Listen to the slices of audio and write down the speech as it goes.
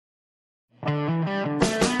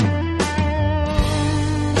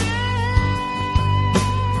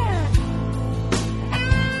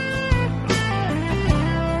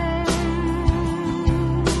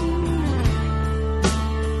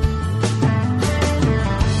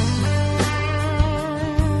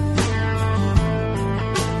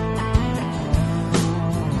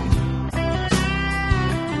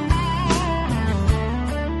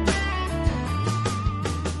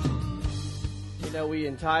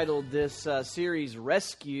entitled this series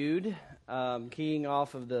Rescued, keying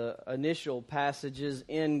off of the initial passages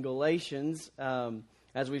in Galatians.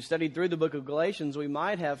 As we've studied through the book of Galatians, we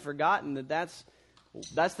might have forgotten that that's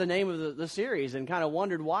the name of the series and kind of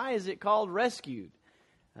wondered, why is it called Rescued?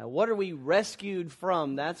 What are we rescued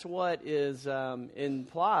from? That's what is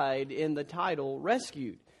implied in the title,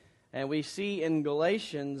 Rescued. And we see in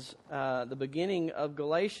Galatians, the beginning of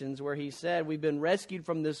Galatians, where he said we've been rescued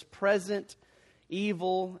from this present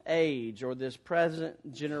evil age, or this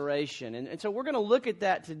present generation. And so we're going to look at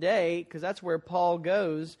that today, because that's where Paul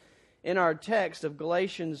goes in our text of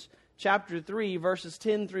Galatians chapter 3, verses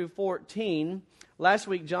 10 through 14. Last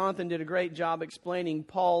week, Jonathan did a great job explaining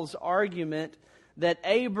Paul's argument that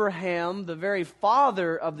Abraham, the very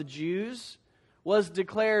father of the Jews, was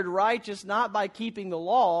declared righteous not by keeping the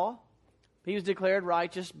law. He was declared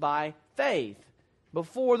righteous by faith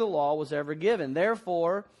before the law was ever given.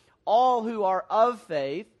 Therefore, all who are of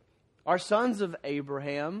faith are sons of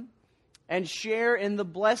Abraham and share in the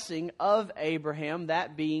blessing of Abraham,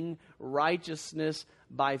 that being righteousness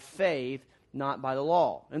by faith, not by the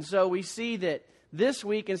law. And so we see that this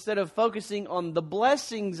week, instead of focusing on the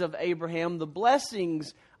blessings of Abraham, the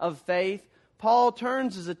blessings of faith, Paul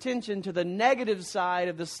turns his attention to the negative side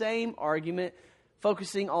of the same argument,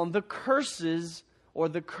 focusing on the curses or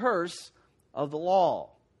the curse of the law.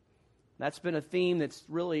 That's been a theme that's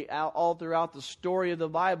really out all throughout the story of the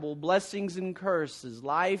Bible. Blessings and curses,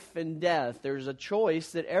 life and death. There's a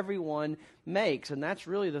choice that everyone makes, and that's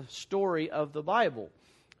really the story of the Bible.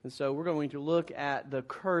 And so we're going to look at the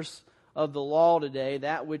curse of the law today,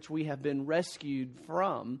 that which we have been rescued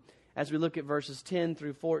from, as we look at verses 10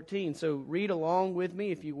 through 14. So read along with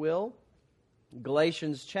me, if you will.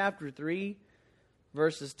 Galatians chapter 3,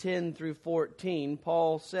 verses 10 through 14,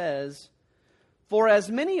 Paul says, For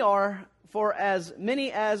as many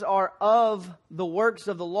as are of the works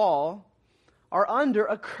of the law are under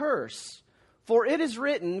a curse. For it is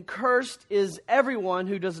written, Cursed is everyone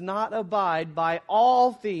who does not abide by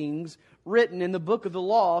all things written in the book of the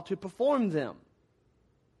law to perform them.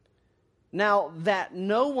 Now that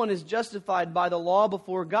no one is justified by the law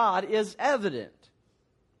before God is evident.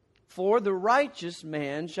 For the righteous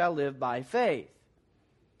man shall live by faith.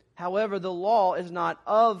 However, the law is not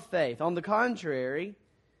of faith. On the contrary,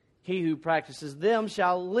 he who practices them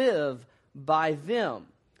shall live by them.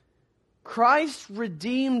 Christ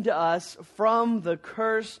redeemed us from the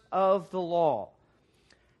curse of the law,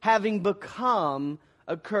 having become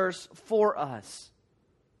a curse for us.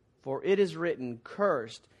 For it is written,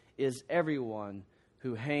 Cursed is everyone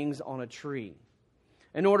who hangs on a tree,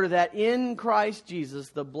 in order that in Christ Jesus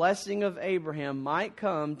the blessing of Abraham might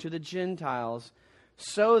come to the Gentiles,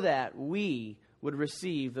 so that we would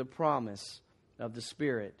receive the promise of the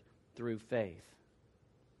Spirit through faith.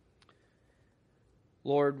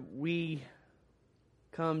 Lord, we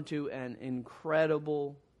come to an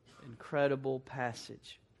incredible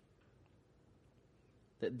passage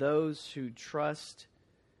that those who trust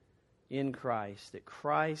in Christ, that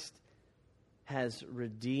Christ has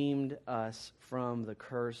redeemed us from the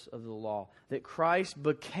curse of the law, that Christ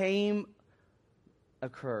became a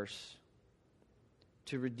curse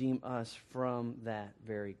to redeem us from that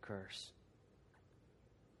very curse.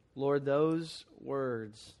 Lord, those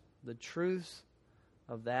words, the truth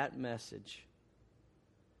of that message,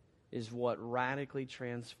 is what radically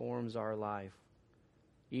transforms our life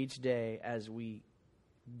each day as we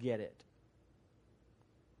get it.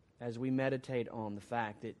 As we meditate on the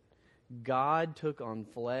fact that God took on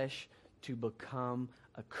flesh to become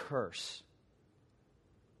a curse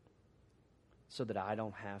so that I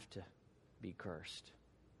don't have to be cursed.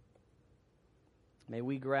 May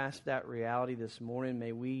we grasp that reality this morning.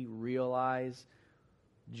 May we realize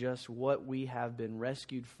just what we have been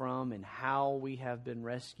rescued from and how we have been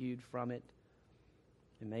rescued from it.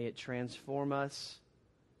 And may it transform us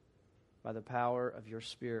by the power of your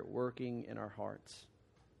Spirit working in our hearts.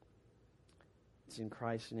 It's in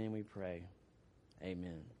Christ's name we pray.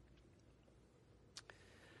 Amen.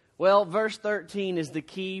 Well, verse 13 is the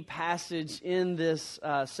key passage in this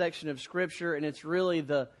section of Scripture, and it's really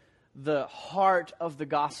the heart of the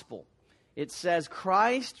gospel. It says,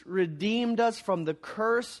 Christ redeemed us from the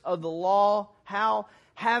curse of the law. How?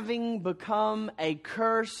 Having become a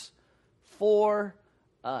curse for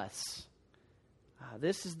us.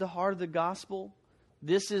 This is the heart of the gospel.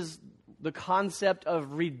 This is the concept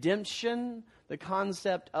of redemption, the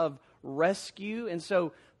concept of rescue. And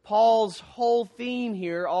so Paul's whole theme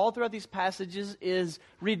here, all throughout these passages, is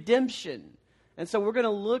redemption. And so we're going to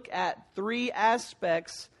look at three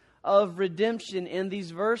aspects of redemption in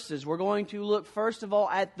these verses. We're going to look, first of all,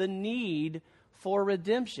 at the need for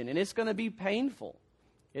redemption. And it's going to be painful.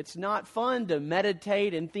 It's not fun to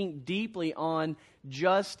meditate and think deeply on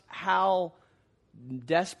just how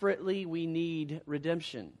desperately we need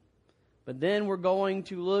redemption. But then we're going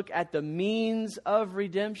to look at the means of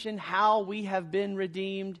redemption, how we have been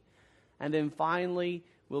redeemed. And then finally,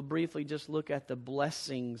 we'll briefly just look at the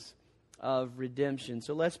blessings of redemption.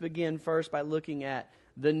 So let's begin first by looking at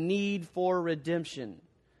the need for redemption.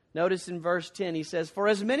 Notice in verse 10, he says, "For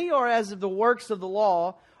as many are as of the works of the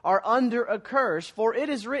law are under a curse, for it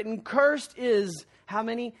is written, cursed is," how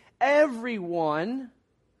many? "Everyone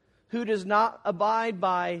who does not abide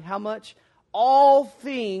by," how much? "All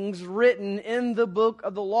things written in the book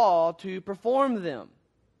of the law to perform them."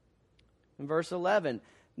 In verse 11,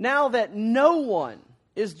 "Now that no one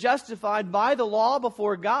is justified by the law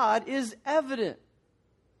before God is evident."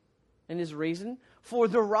 And his reason? "For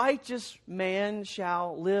the righteous man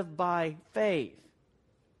shall live by faith."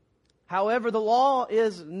 However, the law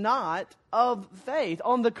is not of faith.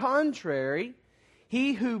 On the contrary,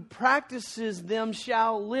 he who practices them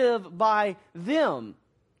shall live by them,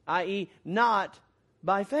 i.e., not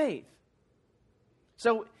by faith.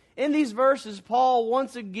 So, in these verses, Paul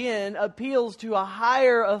once again appeals to a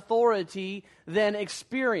higher authority than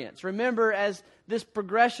experience. Remember, as this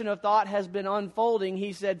progression of thought has been unfolding,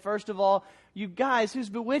 he said, first of all, you guys, who's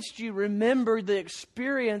bewitched you, remember the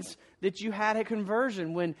experience that you had at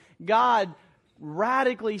conversion when God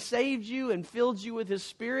radically saved you and filled you with His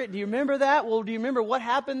Spirit. Do you remember that? Well, do you remember what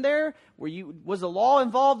happened there? Was the law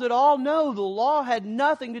involved at all? No, the law had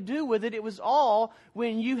nothing to do with it. It was all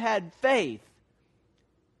when you had faith.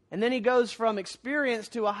 And then he goes from experience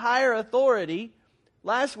to a higher authority,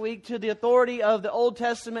 last week, to the authority of the Old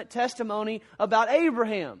Testament testimony about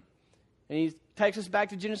Abraham. And he takes us back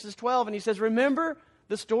to Genesis 12, and he says, remember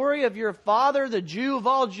the story of your father, the Jew of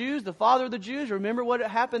all Jews, the father of the Jews? Remember what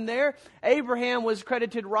happened there? Abraham was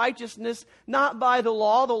credited righteousness not by the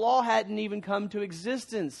law. The law hadn't even come to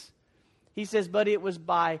existence. He says, but it was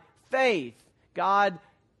by faith.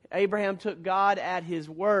 Abraham took God at His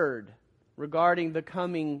word regarding the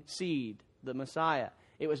coming seed, the Messiah.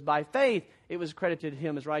 It was by faith it was credited to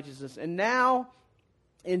him as righteousness. And now,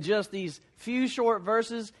 in just these few short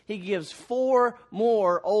verses, he gives 4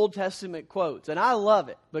 more Old Testament quotes. And I love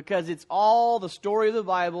it because it's all the story of the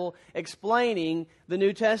Bible explaining the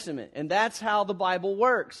New Testament. And that's how the Bible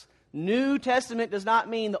works. New Testament does not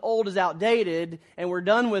mean the old is outdated and we're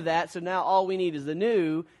done with that, so now all we need is the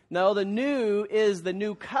new. No, the new is the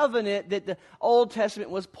new covenant that the Old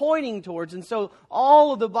Testament was pointing towards. And so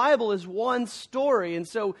all of the Bible is one story. And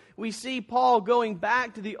so we see Paul going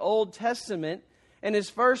back to the Old Testament. And his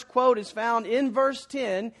first quote is found in verse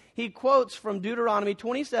 10. He quotes from Deuteronomy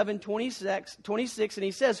 27:26, and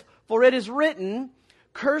he says, "For it is written,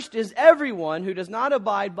 cursed is everyone who does not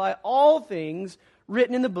abide by all things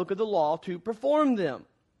written in the book of the law to perform them."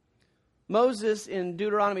 Moses in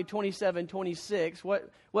Deuteronomy 27:26,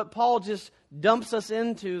 what Paul just dumps us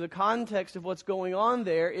into, the context of what's going on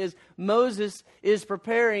there, is Moses is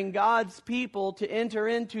preparing God's people to enter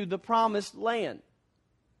into the promised land.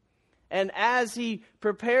 And as he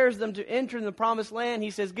prepares them to enter in the promised land,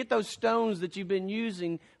 he says, get those stones that you've been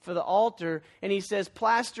using for the altar, and he says,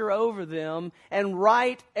 plaster over them and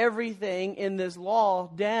write everything in this law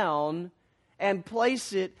down and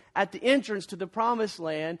place it at the entrance to the promised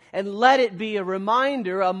land, and let it be a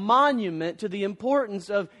reminder, a monument to the importance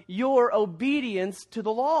of your obedience to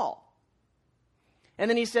the law.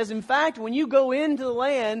 And then he says, in fact, when you go into the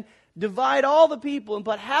land, divide all the people and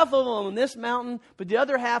put half of them on this mountain, put the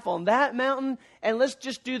other half on that mountain, and let's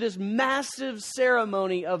just do this massive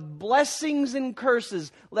ceremony of blessings and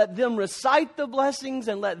curses. Let them recite the blessings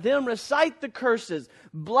and let them recite the curses.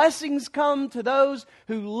 Blessings come to those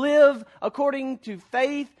who live according to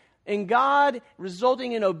faith in God,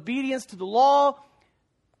 resulting in obedience to the law.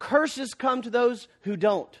 Curses come to those who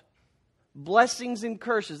don't. Blessings and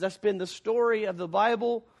curses. That's been the story of the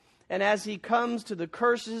Bible. And as he comes to the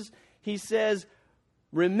curses, he says,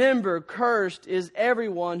 remember, cursed is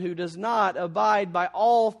everyone who does not abide by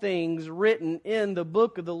all things written in the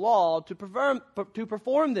book of the law to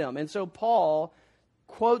perform them. And so Paul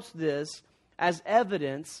quotes this as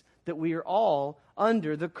evidence that we are all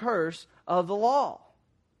under the curse of the law.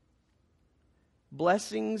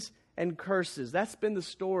 Blessings and curses. That's been the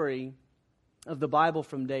story of the Bible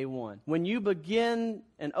from day one. When you begin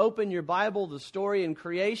and open your Bible, the story in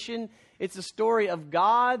creation, it's a story of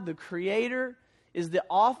God, the Creator, is the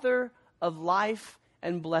author of life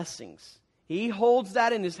and blessings. He holds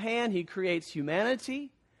that in His hand. He creates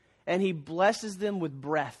humanity, and He blesses them with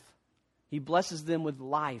breath. He blesses them with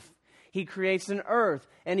life. He creates an earth,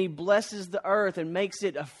 and He blesses the earth and makes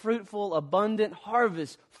it a fruitful, abundant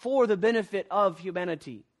harvest for the benefit of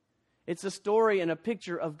humanity. It's a story and a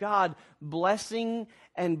picture of God blessing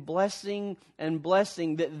and blessing and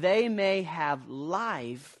blessing that they may have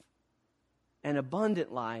life, an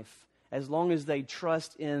abundant life, as long as they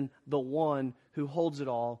trust in the one who holds it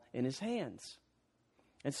all in His hands.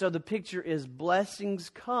 And so the picture is blessings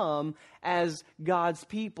come as God's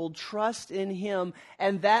people trust in Him,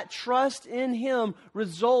 and that trust in Him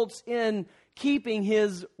results in keeping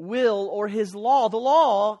His will or His law. The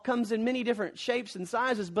law comes in many different shapes and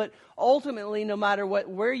sizes, but ultimately, no matter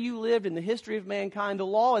where you lived in the history of mankind, the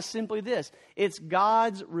law is simply this. It's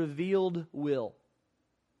God's revealed will.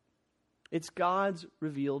 It's God's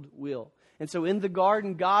revealed will. And so in the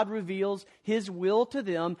garden, God reveals His will to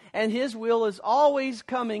them, and His will is always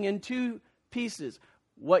coming in two pieces: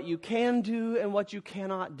 what you can do and what you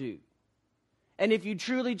cannot do. And if you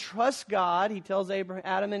truly trust God, He tells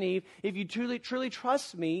Adam and Eve, if you truly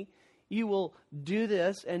trust me, you will do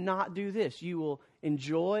this and not do this. You will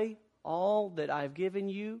enjoy all that I've given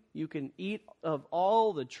you. You can eat of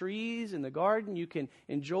all the trees in the garden. You can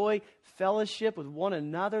enjoy fellowship with one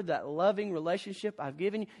another, that loving relationship I've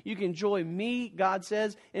given you. You can enjoy me, God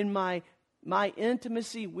says, in my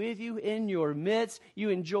intimacy with you in your midst. You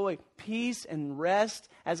enjoy peace and rest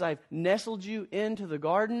as I've nestled you into the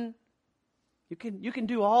garden. You can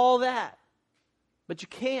do all that, but you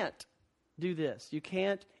can't do this. You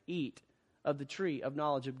can't eat of the tree of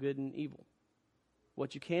knowledge of good and evil.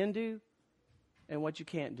 What you can do and what you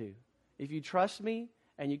can't do. If you trust me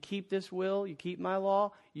and you keep this will, you keep my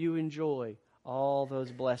law, you enjoy all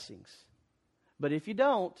those blessings. But if you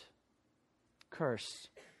don't, curse.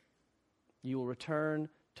 You will return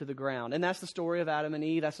to the ground. And that's the story of Adam and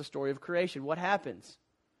Eve. That's the story of creation. What happens?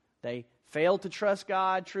 They fail to trust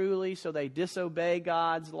God truly, so they disobey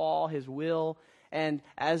God's law, His will. And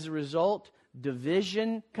as a result,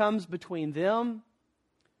 division comes between them.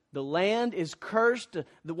 The land is cursed.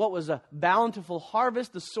 What was a bountiful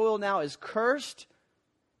harvest, the soil now is cursed.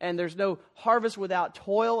 And there's no harvest without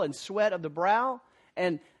toil and sweat of the brow.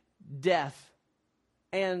 And death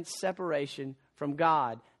and separation from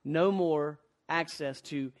God. No more access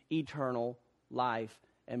to eternal life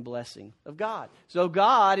and blessing of God. So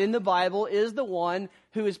God in the Bible is the one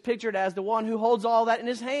who is pictured as the one who holds all that in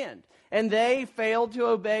His hand. And they failed to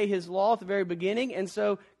obey His law at the very beginning, and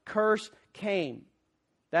so curse came.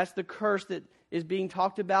 That's the curse that is being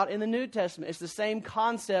talked about in the New Testament. It's the same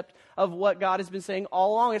concept of what God has been saying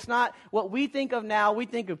all along. It's not what we think of now. We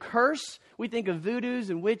think of curse. We think of voodoos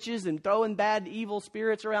and witches and throwing bad, evil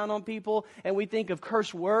spirits around on people. And we think of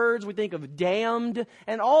curse words. We think of damned.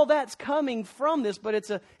 And all that's coming from this, but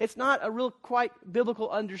it's not a real quite biblical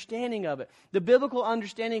understanding of it. The biblical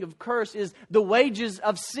understanding of curse is the wages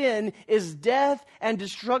of sin is death and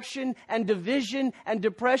destruction and division and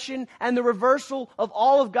depression and the reversal of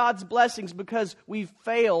all of God's blessings because we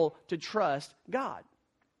fail to trust God.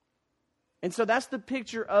 And so that's the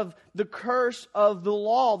picture of the curse of the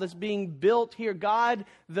law that's being built here. God,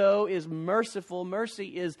 though, is merciful. Mercy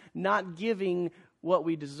is not giving what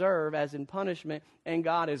we deserve as in punishment. And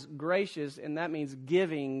God is gracious, and that means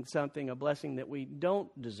giving something, a blessing that we don't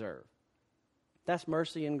deserve. That's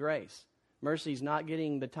mercy and grace. Mercy is not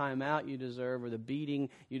getting the time out you deserve or the beating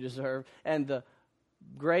you deserve. And the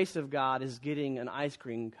grace of God is getting an ice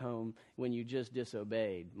cream cone when you just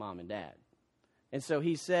disobeyed mom and dad. And so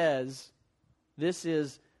He says, this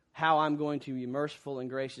is how I'm going to be merciful and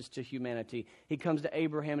gracious to humanity. He comes to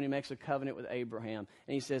Abraham and He makes a covenant with Abraham.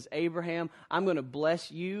 And He says, Abraham, I'm going to bless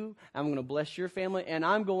you. I'm going to bless your family. And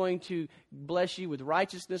I'm going to bless you with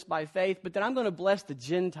righteousness by faith. But then I'm going to bless the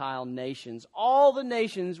Gentile nations. All the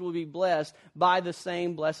nations will be blessed by the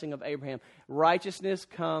same blessing of Abraham. Righteousness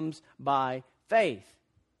comes by faith.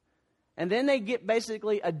 And then they get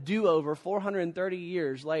basically a do-over 430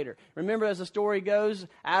 years later. Remember, as the story goes,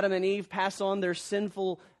 Adam and Eve pass on their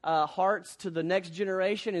sinful hearts to the next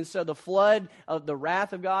generation. And so the flood of the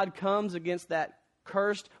wrath of God comes against that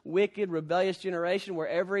cursed, wicked, rebellious generation where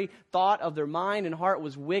every thought of their mind and heart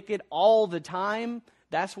was wicked all the time.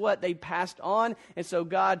 That's what they passed on. And so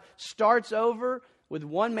God starts over with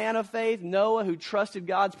one man of faith, Noah, who trusted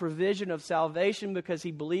God's provision of salvation because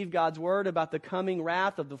he believed God's word about the coming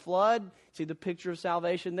wrath of the flood. See the picture of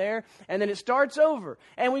salvation there? And then it starts over,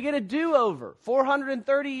 and we get a do-over.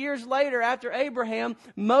 430 years later, after Abraham,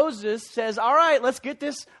 Moses says, all right, let's get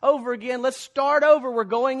this over again. Let's start over. We're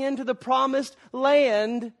going into the promised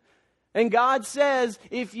land. And God says,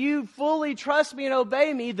 if you fully trust me and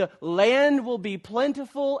obey me, the land will be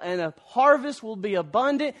plentiful and a harvest will be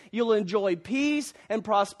abundant. You'll enjoy peace and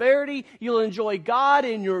prosperity. You'll enjoy God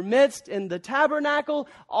in your midst in the tabernacle.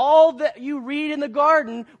 All that you read in the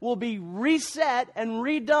garden will be reset and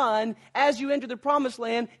redone as you enter the promised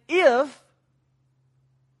land if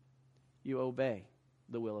you obey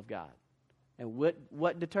the will of God. And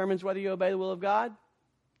what determines whether you obey the will of God?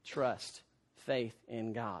 Trust, faith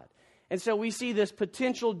in God. And so we see this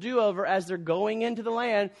potential do-over as they're going into the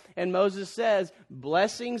land. And Moses says,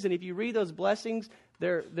 blessings. And if you read those blessings,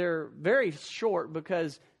 they're very short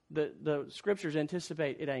because the scriptures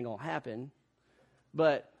anticipate it ain't going to happen.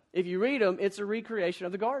 But if you read them, it's a recreation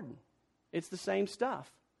of the garden. It's the same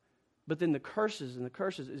stuff. But then the curses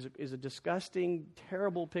is a disgusting,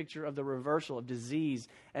 terrible picture of the reversal of disease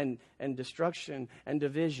and destruction and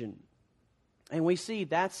division. And we see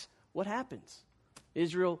that's what happens.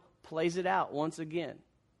 Israel plays it out once again.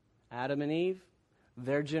 Adam and Eve,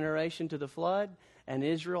 their generation to the flood, and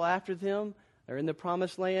Israel after them are in the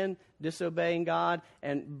promised land, disobeying God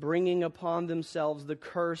and bringing upon themselves the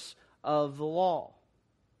curse of the law.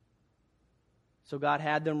 So God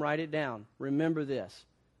had them write it down. Remember this.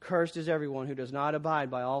 Cursed is everyone who does not abide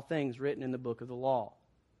by all things written in the book of the law.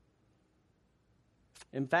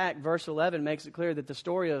 In fact, verse 11 makes it clear that the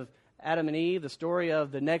story of Adam and Eve, the story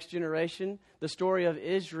of the next generation, the story of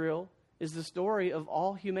Israel, is the story of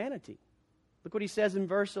all humanity. Look what he says in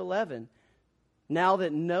verse 11. Now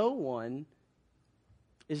that no one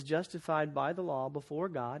is justified by the law before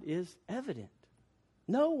God is evident.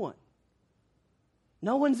 No one.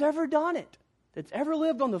 No one's ever done it. That's ever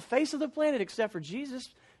lived on the face of the planet except for Jesus.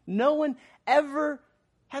 No one ever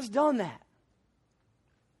has done that.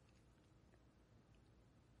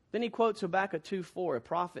 Then he quotes Habakkuk 2:4, a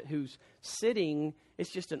prophet who's sitting. It's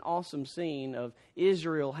just an awesome scene of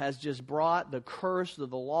Israel has just brought the curse of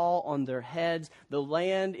the law on their heads. The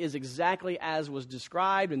land is exactly as was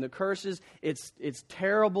described in the curses. It's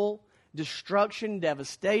terrible. Destruction,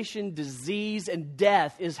 devastation, disease, and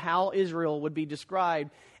death is how Israel would be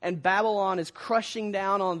described. And Babylon is crushing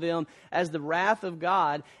down on them as the wrath of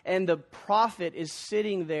God. And the prophet is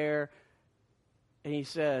sitting there and he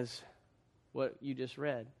says, what you just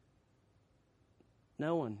read.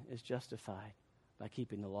 No one is justified by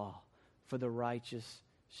keeping the law, for the righteous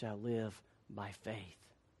shall live by faith.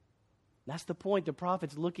 That's the point. The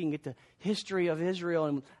prophet's looking at the history of Israel,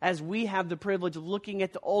 and as we have the privilege of looking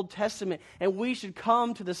at the Old Testament, and we should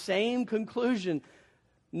come to the same conclusion.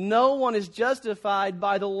 No one is justified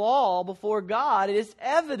by the law before God. It is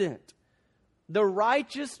evident. The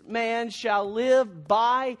righteous man shall live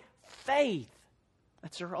by faith.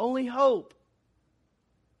 That's our only hope.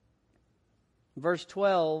 Verse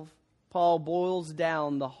 12, Paul boils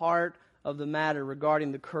down the heart of the matter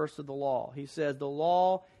regarding the curse of the law. He says, the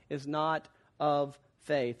law is not of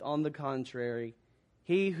faith. On the contrary,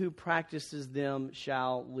 he who practices them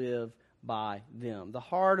shall live by them. The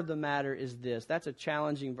heart of the matter is this. That's a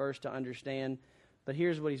challenging verse to understand, but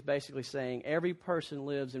here's what he's basically saying. Every person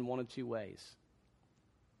lives in one of two ways.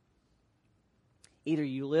 Either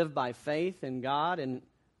you live by faith in God and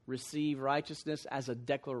receive righteousness as a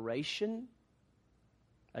declaration,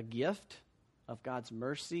 a gift of God's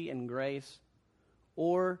mercy and grace,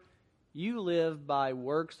 or you live by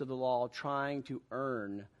works of the law trying to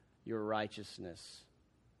earn your righteousness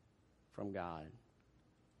from God.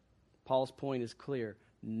 Paul's point is clear.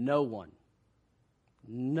 No one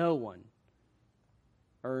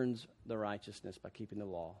earns the righteousness by keeping the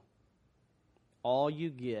law. All you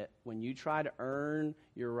get when you try to earn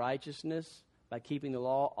your righteousness by keeping the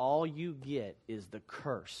law, all you get is the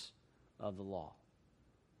curse of the law.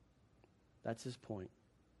 That's his point.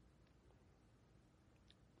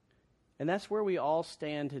 And that's where we all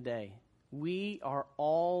stand today. We are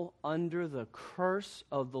all under the curse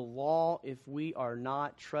of the law if we are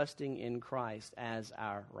not trusting in Christ as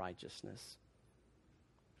our righteousness.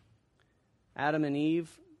 Adam and Eve,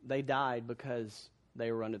 they died because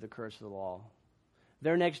they were under the curse of the law.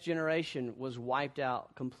 Their next generation was wiped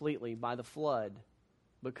out completely by the flood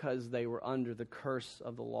because they were under the curse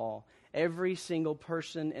of the law. Every single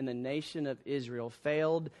person in the nation of Israel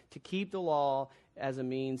failed to keep the law as a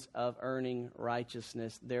means of earning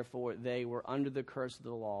righteousness. Therefore, they were under the curse of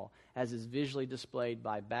the law, as is visually displayed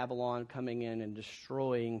by Babylon coming in and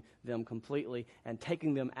destroying them completely and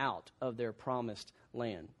taking them out of their promised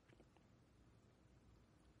land.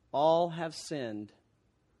 All have sinned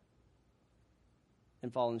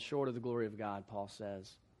and fallen short of the glory of God, Paul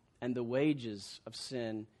says. And the wages of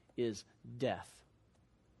sin is death.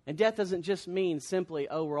 And death doesn't just mean simply,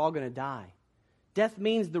 we're all going to die. Death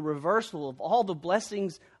means the reversal of all the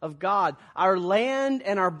blessings of God. Our land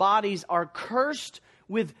and our bodies are cursed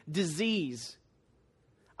with disease.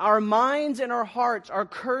 Our minds and our hearts are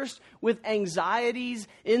cursed with anxieties,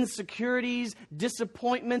 insecurities,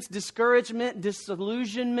 disappointments, discouragement,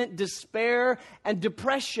 disillusionment, despair, and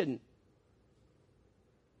depression.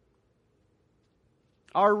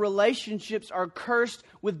 Our relationships are cursed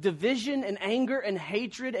with division and anger and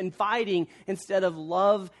hatred and fighting instead of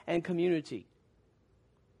love and community.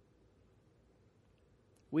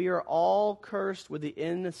 We are all cursed with the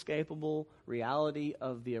inescapable reality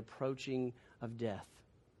of the approaching of death.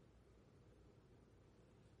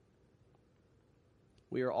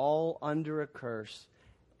 We are all under a curse,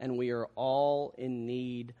 and we are all in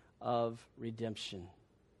need of redemption.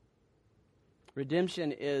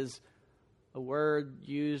 Redemption is a word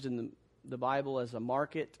used in the Bible as a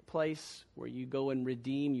marketplace where you go and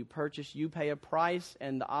redeem, you purchase, you pay a price,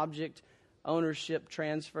 and the object ownership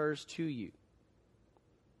transfers to you.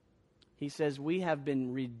 He says we have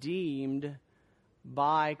been redeemed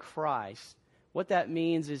by Christ. What that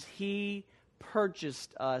means is He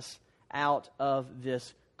purchased us out of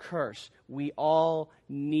this curse. We all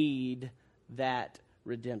need that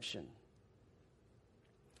redemption.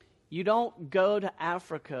 You don't go to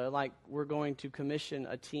Africa like we're going to commission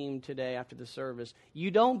a team today after the service.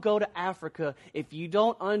 You don't go to Africa if you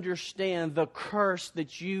don't understand the curse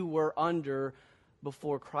that you were under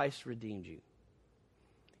before Christ redeemed you.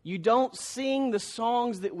 You don't sing the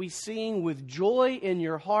songs that we sing with joy in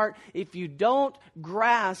your heart if you don't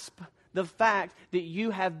grasp the fact that you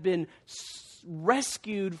have been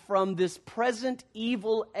rescued from this present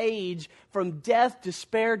evil age, from death,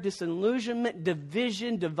 despair, disillusionment,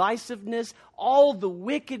 division, divisiveness, all the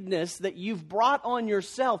wickedness that you've brought on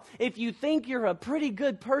yourself. If you think you're a pretty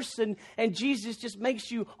good person and Jesus just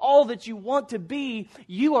makes you all that you want to be,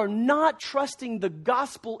 you are not trusting the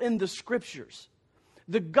gospel in the Scriptures.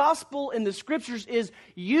 The gospel in the Scriptures is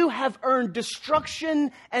you have earned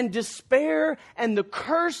destruction and despair and the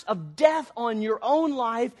curse of death on your own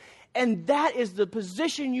life, and that is the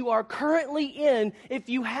position you are currently in if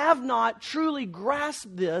you have not truly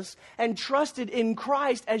grasped this and trusted in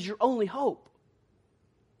Christ as your only hope.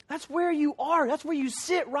 That's where you are. That's where you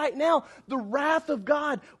sit right now. The wrath of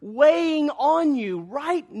God weighing on you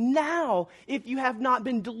right now if you have not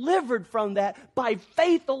been delivered from that by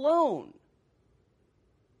faith alone.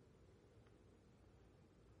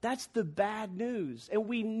 That's the bad news. And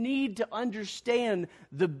we need to understand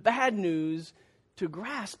the bad news to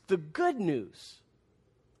grasp the good news.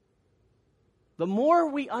 The more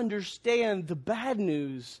we understand the bad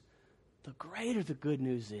news, the greater the good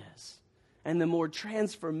news is. And the more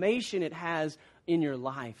transformation it has in your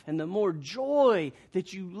life. And the more joy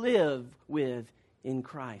that you live with in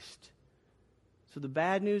Christ. So the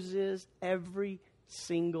bad news is every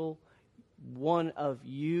single one of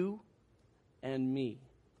you and me,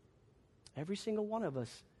 every single one of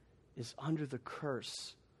us is under the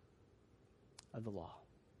curse of the law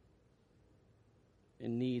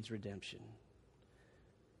and needs redemption.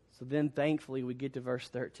 So then, thankfully, we get to verse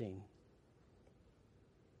 13.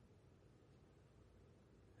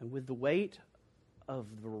 And with the weight of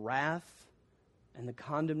the wrath and the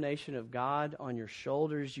condemnation of God on your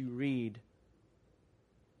shoulders, you read,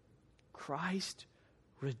 Christ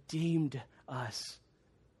redeemed us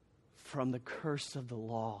from the curse of the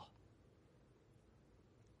law,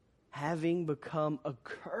 having become a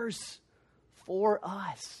curse for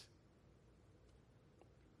us.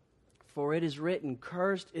 For it is written,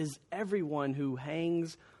 cursed is everyone who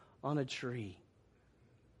hangs on a tree.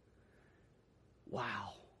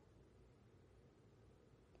 Wow.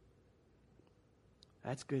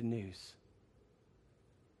 That's good news.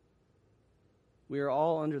 We are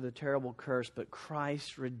all under the terrible curse, but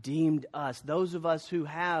Christ redeemed us. Those of us who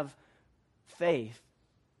have faith,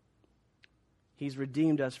 He's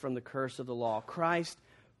redeemed us from the curse of the law. Christ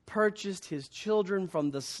purchased His children from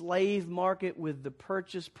the slave market with the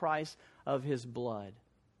purchase price of His blood.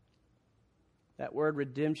 That word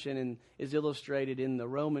redemption is illustrated in the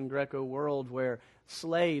Roman Greco world where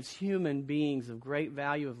slaves, human beings of great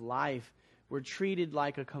value of life, were treated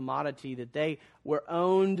like a commodity, that they were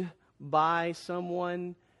owned by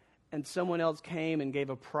someone and someone else came and gave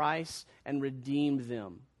a price and redeemed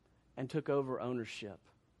them and took over ownership.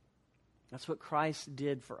 That's what Christ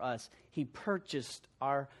did for us. He purchased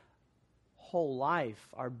our whole life,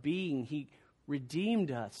 our being. He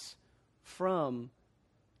redeemed us from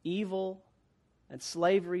evil and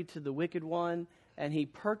slavery to the wicked one, and He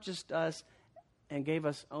purchased us and gave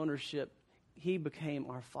us ownership. He became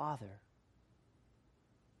our Father.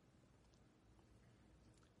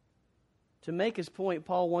 To make his point,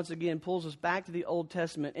 Paul once again pulls us back to the Old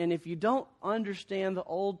Testament. And if you don't understand the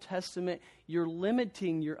Old Testament, you're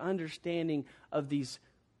limiting your understanding of these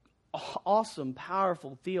awesome,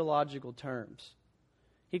 powerful theological terms.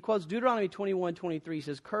 He quotes Deuteronomy 21:23. He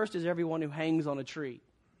says, "Cursed is everyone who hangs on a tree."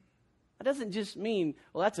 That doesn't just mean,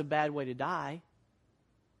 well, that's a bad way to die.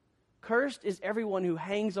 Cursed is everyone who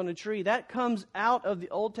hangs on a tree. That comes out of the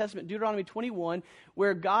Old Testament, Deuteronomy 21,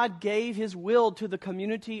 where God gave his will to the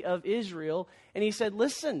community of Israel. And he said,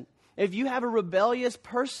 listen, if you have a rebellious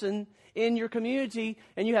person in your community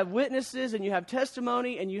and you have witnesses and you have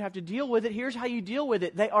testimony and you have to deal with it, here's how you deal with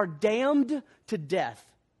it. They are damned to death.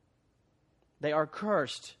 They are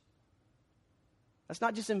cursed. That's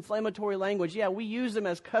not just inflammatory language. Yeah, we use them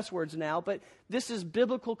as cuss words now, but this is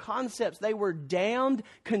biblical concepts. They were damned,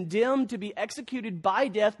 condemned to be executed by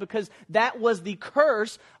death because that was the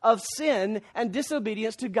curse of sin and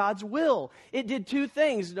disobedience to God's will. It did two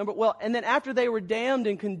things. And then after they were damned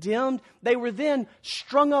and condemned, they were then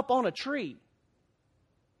strung up on a tree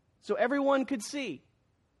so everyone could see.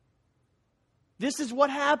 This is what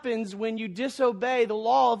happens when you disobey the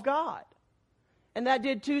law of God. And that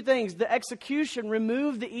did two things. The execution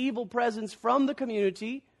removed the evil presence from the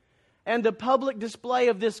community, and the public display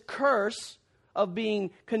of this curse of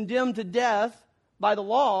being condemned to death by the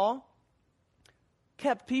law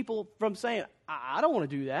kept people from saying, I don't want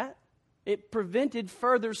to do that. It prevented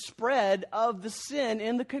further spread of the sin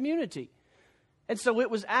in the community. And so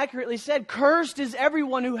it was accurately said, cursed is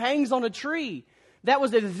everyone who hangs on a tree. That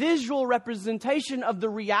was a visual representation of the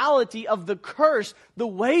reality of the curse. The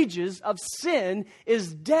wages of sin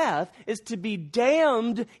is death, is to be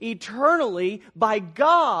damned eternally by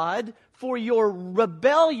God for your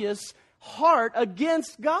rebellious heart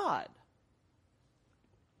against God.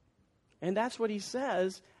 And that's what he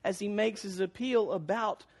says as he makes his appeal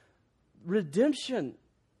about redemption.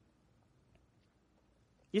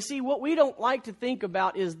 You see, what we don't like to think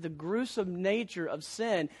about is the gruesome nature of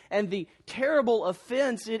sin and the terrible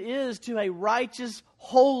offense it is to a righteous,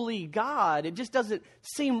 holy God. It just doesn't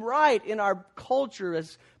seem right in our culture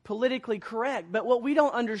as politically correct. But what we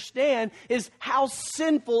don't understand is how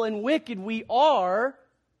sinful and wicked we are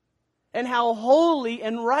and how holy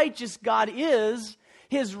and righteous God is.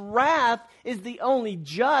 His wrath is the only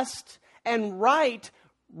just and right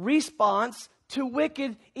response to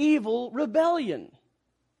wicked, evil rebellion.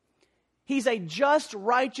 He's a just,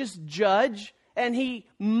 righteous judge, and he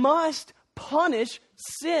must punish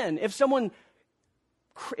sin. If someone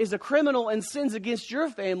is a criminal and sins against your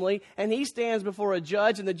family, and he stands before a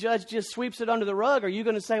judge, and the judge just sweeps it under the rug, are you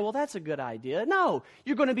going to say, well, that's a good idea? No,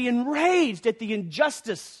 you're going to be enraged at the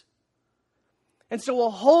injustice. And so a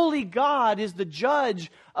holy God is the judge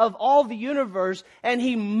of all the universe, and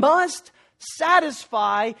he must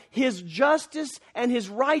satisfy his justice and his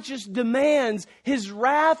righteous demands. His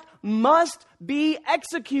wrath must be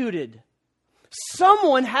executed.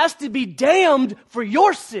 Someone has to be damned for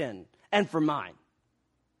your sin and for mine.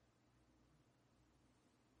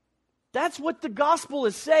 That's what the gospel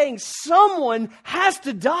is saying. Someone has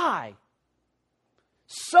to die.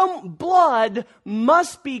 Some blood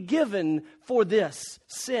must be given for this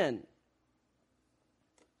sin.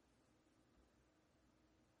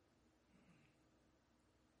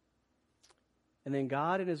 And then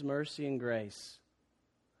God in his mercy and grace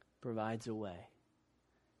provides a way.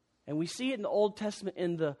 And we see it in the Old Testament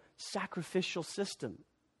in the sacrificial system.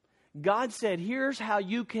 God said, here's how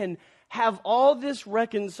you can have all this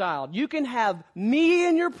reconciled. You can have me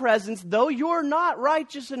in your presence, though you're not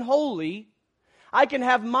righteous and holy. I can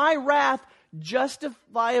have my wrath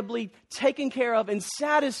justifiably taken care of and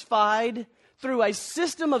satisfied through a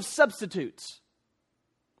system of substitutes.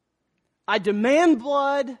 I demand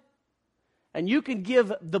blood, and you can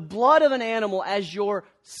give the blood of an animal as your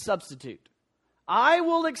substitute. I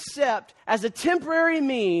will accept as a temporary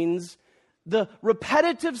means the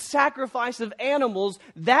repetitive sacrifice of animals.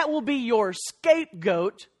 That will be your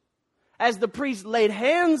scapegoat as the priest laid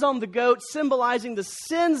hands on the goat, symbolizing the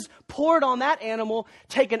sins poured on that animal,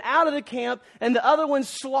 taken out of the camp, and the other one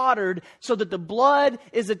slaughtered, so that the blood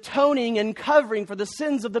is atoning and covering for the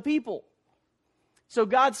sins of the people. So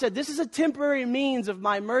God said, this is a temporary means of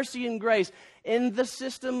my mercy and grace. In the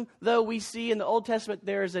system, though, we see in the Old Testament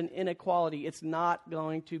there is an inequality. It's not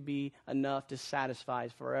going to be enough to satisfy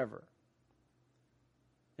forever.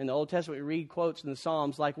 In the Old Testament, we read quotes in the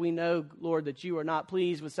Psalms like, we know, Lord, that you are not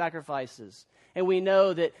pleased with sacrifices. And we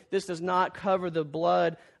know that this does not cover the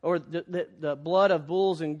blood, or the blood of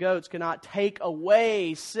bulls and goats cannot take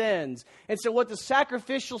away sins. And so what the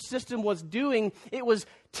sacrificial system was doing, it was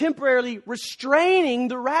temporarily restraining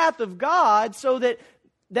the wrath of God so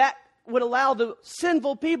that would allow the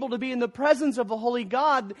sinful people to be in the presence of a holy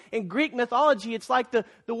God. In Greek mythology, it's like the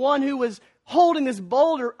one who was holding this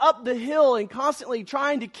boulder up the hill and constantly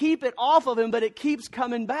trying to keep it off of him, but it keeps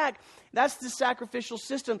coming back. That's the sacrificial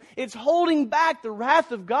system. It's holding back the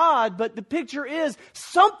wrath of God, but the picture is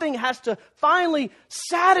something has to finally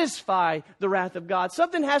satisfy the wrath of God.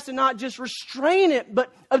 Something has to not just restrain it,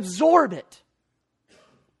 but absorb it.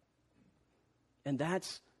 And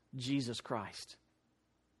that's Jesus Christ.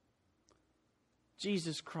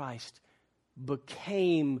 Jesus Christ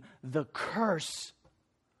became the curse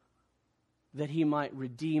that He might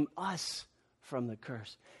redeem us from the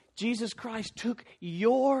curse. Jesus Christ took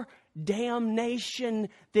your damnation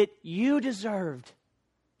that you deserved.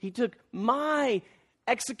 He took my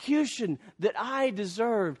execution that I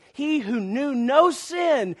deserved. He who knew no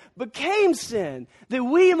sin became sin, that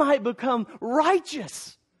we might become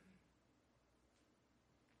righteous.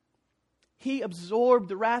 He absorbed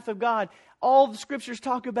the wrath of God. All the scriptures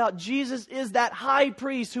talk about Jesus is that high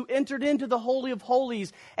priest who entered into the Holy of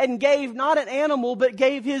Holies and gave not an animal, but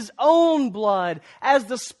gave His own blood as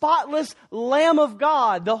the spotless Lamb of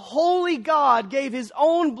God. The holy God gave His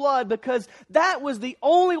own blood because that was the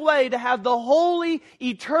only way to have the holy,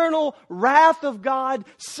 eternal wrath of God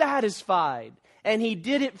satisfied. And He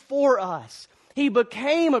did it for us. He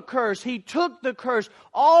became a curse. He took the curse.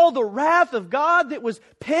 All the wrath of God that was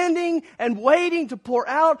pending and waiting to pour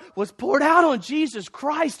out was poured out on Jesus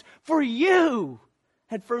Christ for you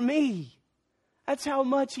and for me. That's how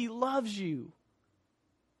much He loves you.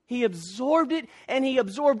 He absorbed it, and He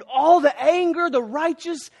absorbed all the anger, the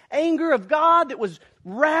righteous anger of God that was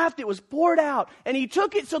wrath, that was poured out. And He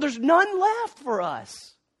took it so there's none left for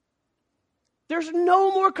us. There's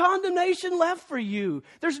no more condemnation left for you.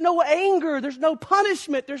 There's no anger. There's no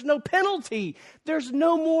punishment. There's no penalty. There's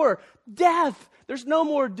no more death. There's no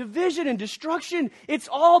more division and destruction. It's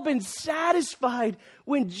all been satisfied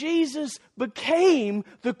when Jesus became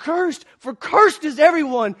the cursed. For cursed is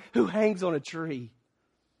everyone who hangs on a tree.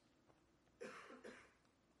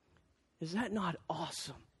 Is that not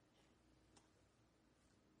awesome?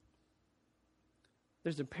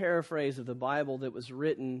 There's a paraphrase of the Bible that was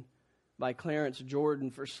written by Clarence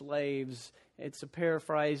Jordan for slaves. It's a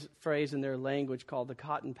paraphrase in their language called the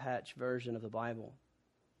Cotton Patch version of the Bible.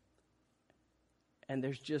 And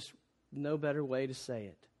there's just no better way to say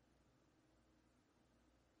it.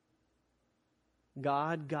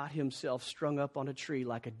 God got Himself strung up on a tree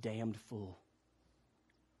like a damned fool.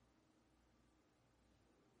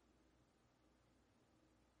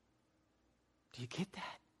 Do you get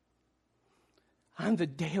that? I'm the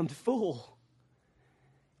damned fool.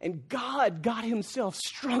 And God got Himself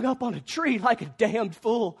strung up on a tree like a damned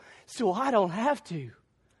fool so I don't have to.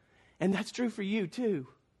 And that's true for you too.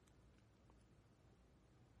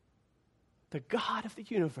 The God of the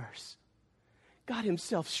universe got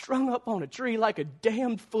Himself strung up on a tree like a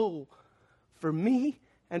damned fool for me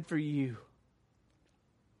and for you.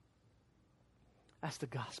 That's the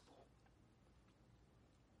gospel.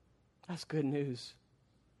 That's good news.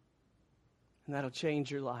 And that'll change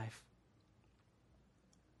your life.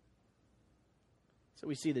 So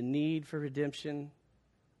we see the need for redemption.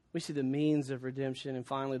 We see the means of redemption. And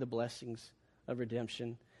finally, the blessings of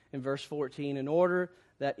redemption. In verse 14, in order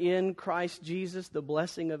that in Christ Jesus the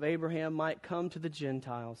blessing of Abraham might come to the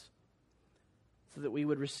Gentiles, so that we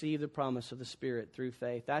would receive the promise of the Spirit through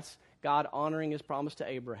faith. That's God honoring His promise to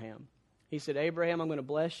Abraham. He said, Abraham, I'm going to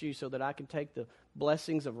bless you so that I can take the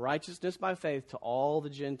blessings of righteousness by faith to all the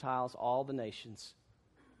Gentiles, all the nations.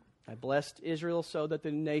 I blessed Israel so that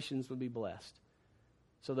the nations would be blessed.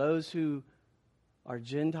 So those who are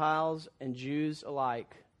Gentiles and Jews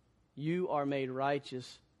alike, you are made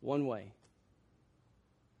righteous one way,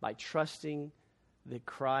 by trusting that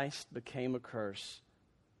Christ became a curse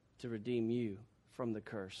to redeem you from the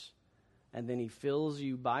curse. And then He fills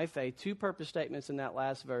you by faith. Two purpose statements in that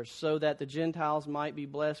last verse. So that the Gentiles might be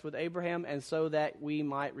blessed with Abraham, and so that we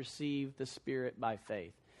might receive the Spirit by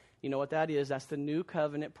faith. You know what that is? That's the new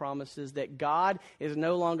covenant promises that God is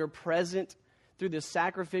no longer present through the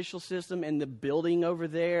sacrificial system and the building over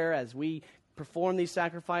there as we perform these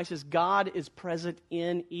sacrifices. God is present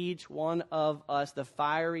in each one of us. The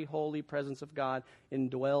fiery, holy presence of God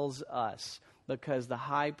indwells us because the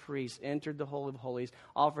high priest entered the Holy of Holies,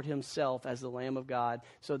 offered Himself as the Lamb of God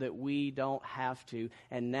so that we don't have to.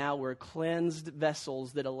 And now we're cleansed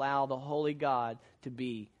vessels that allow the Holy God to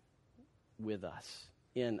be with us,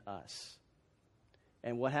 in us.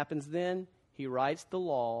 And what happens then? He writes the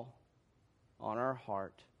law on our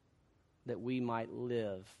heart that we might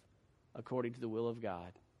live according to the will of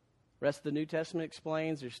God. rest of the New Testament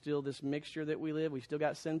explains there's still this mixture that we live. We still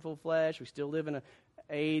got sinful flesh. We still live in an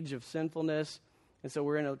age of sinfulness. And so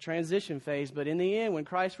we're in a transition phase. But in the end, when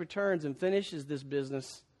Christ returns and finishes this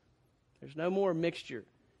business, there's no more mixture.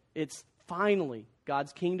 It's finally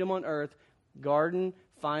God's kingdom on earth. Garden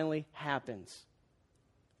finally happens.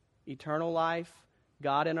 Eternal life,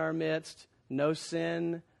 God in our midst, no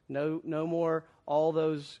sin, no more all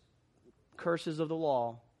those curses of the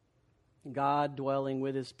law. God dwelling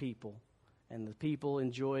with his people, and the people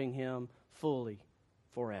enjoying him fully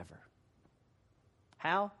forever.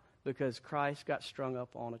 How? Because Christ got strung up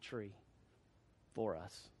on a tree for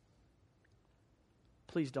us.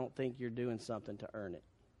 Please don't think you're doing something to earn it.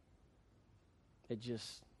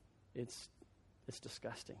 It's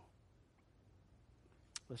disgusting.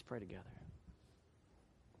 Let's pray together.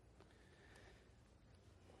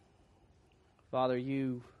 Father,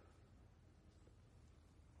 you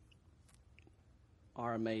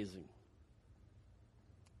are amazing.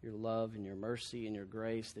 Your love and your mercy and your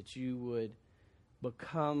grace, that you would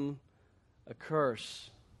become a curse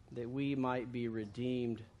that we might be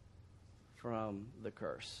redeemed from the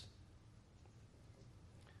curse.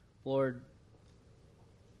 Lord,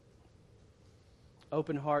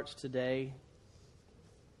 open hearts today.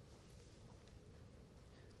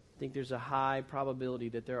 I think there's a high probability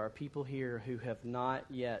that there are people here who have not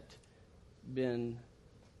yet been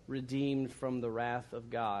redeemed from the wrath of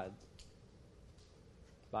God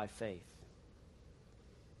by faith.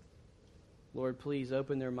 Lord, please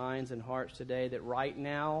open their minds and hearts today that right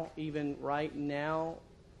now, even right now,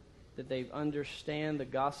 that they understand the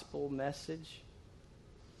gospel message,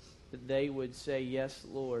 that they would say, yes,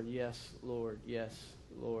 Lord, yes, Lord, yes,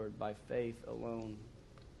 Lord, by faith alone.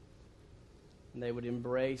 And they would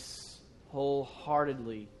embrace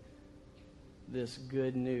wholeheartedly this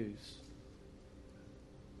good news.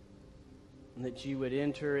 And that you would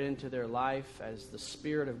enter into their life as the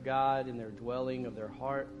Spirit of God in their dwelling of their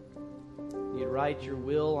heart. You'd write your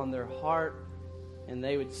will on their heart, and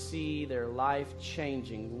they would see their life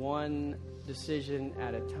changing one decision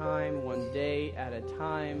at a time, one day at a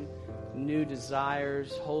time. New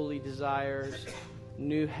desires, holy desires,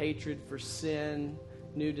 new hatred for sin,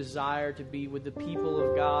 new desire to be with the people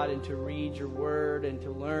of God and to read your word and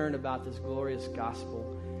to learn about this glorious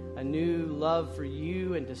gospel. A new love for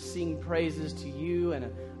you and to sing praises to you,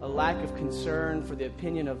 and a lack of concern for the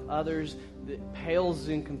opinion of others that pales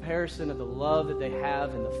in comparison of the love that they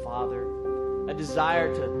have in the Father. A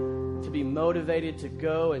desire to be motivated to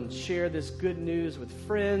go and share this good news with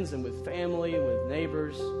friends and with family and with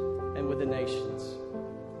neighbors and with the nations.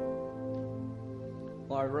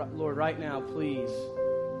 Lord, right now, please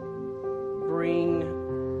bring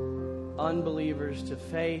unbelievers to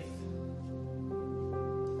faith.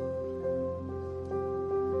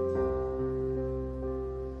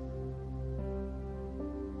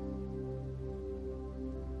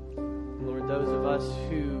 Lord, those of us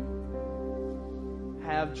who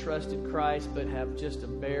have trusted Christ but have just a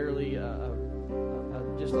barely,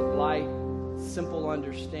 just a light, simple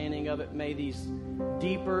understanding of it, may these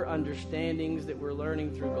deeper understandings that we're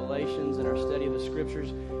learning through Galatians and our study of the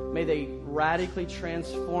Scriptures, may they radically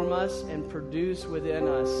transform us and produce within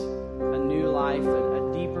us a new life,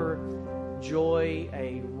 a deeper joy,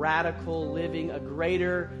 a radical living, a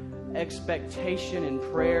greater expectation and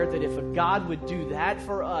prayer that if a God would do that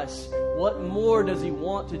for us, what more does He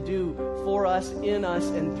want to do for us, in us,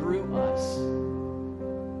 and through us?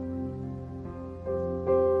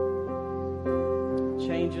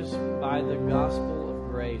 Change us by the gospel of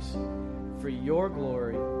grace for your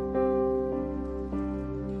glory,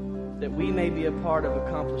 that we may be a part of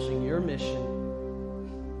accomplishing your mission.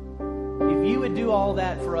 If you would do all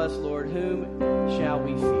that for us, Lord, whom shall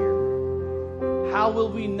we fear? How will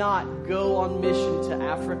we not go on mission to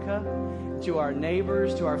Africa, to our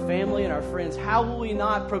neighbors, to our family and our friends? How will we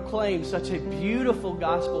not proclaim such a beautiful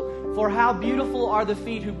gospel? For how beautiful are the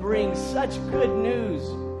feet who bring such good news.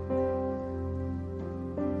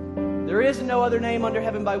 There is no other name under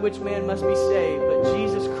heaven by which man must be saved but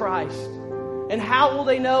Jesus Christ. And how will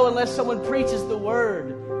they know unless someone preaches the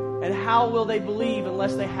word? And how will they believe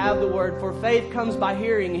unless they have the word? For faith comes by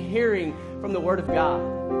hearing, and hearing from the word of God.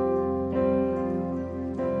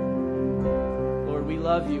 Lord, we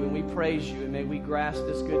love you and we praise you, and may we grasp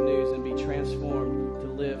this good news and be transformed to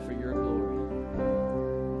live for your glory.